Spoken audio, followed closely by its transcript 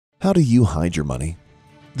How do you hide your money?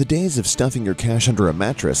 The days of stuffing your cash under a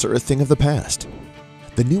mattress are a thing of the past.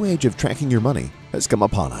 The new age of tracking your money has come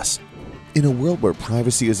upon us. In a world where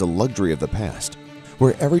privacy is a luxury of the past,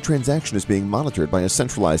 where every transaction is being monitored by a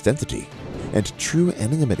centralized entity, and true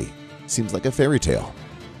anonymity seems like a fairy tale,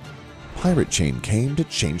 Pirate Chain came to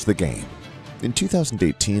change the game. In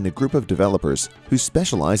 2018, a group of developers who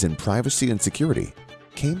specialize in privacy and security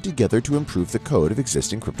came together to improve the code of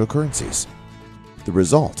existing cryptocurrencies. The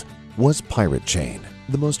result was Pirate Chain,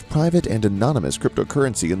 the most private and anonymous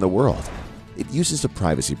cryptocurrency in the world. It uses a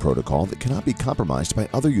privacy protocol that cannot be compromised by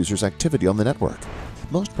other users' activity on the network.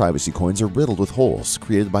 Most privacy coins are riddled with holes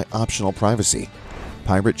created by optional privacy.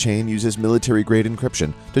 Pirate Chain uses military-grade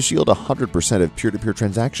encryption to shield 100% of peer-to-peer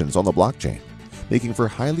transactions on the blockchain, making for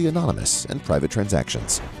highly anonymous and private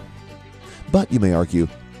transactions. But you may argue,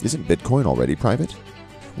 isn't Bitcoin already private?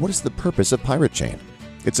 What is the purpose of Pirate Chain?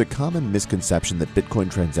 It's a common misconception that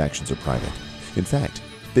Bitcoin transactions are private. In fact,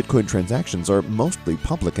 Bitcoin transactions are mostly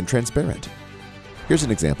public and transparent. Here's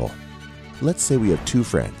an example. Let's say we have two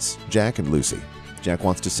friends, Jack and Lucy. Jack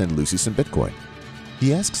wants to send Lucy some Bitcoin.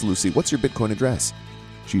 He asks Lucy, "What's your Bitcoin address?"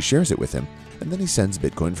 She shares it with him, and then he sends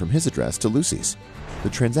Bitcoin from his address to Lucy's. The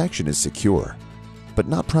transaction is secure, but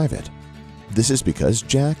not private. This is because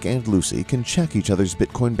Jack and Lucy can check each other's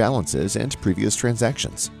Bitcoin balances and previous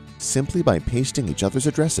transactions simply by pasting each other's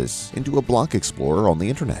addresses into a block explorer on the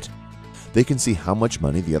internet. They can see how much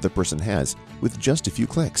money the other person has with just a few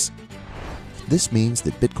clicks. This means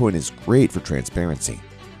that Bitcoin is great for transparency,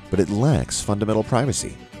 but it lacks fundamental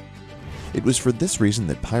privacy. It was for this reason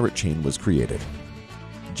that Pirate Chain was created.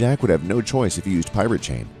 Jack would have no choice if he used Pirate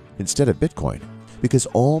Chain instead of Bitcoin, because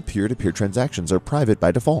all peer-to-peer transactions are private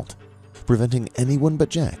by default, preventing anyone but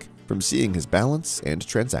Jack from seeing his balance and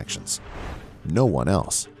transactions. No one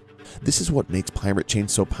else. This is what makes Pirate Chain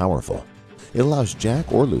so powerful. It allows Jack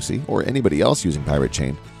or Lucy or anybody else using Pirate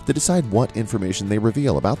Chain to decide what information they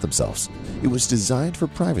reveal about themselves. It was designed for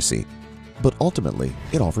privacy, but ultimately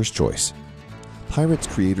it offers choice. Pirate's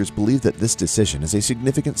creators believe that this decision is a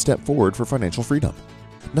significant step forward for financial freedom,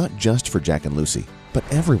 not just for Jack and Lucy, but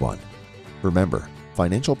everyone. Remember,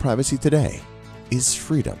 financial privacy today is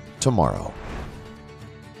freedom tomorrow.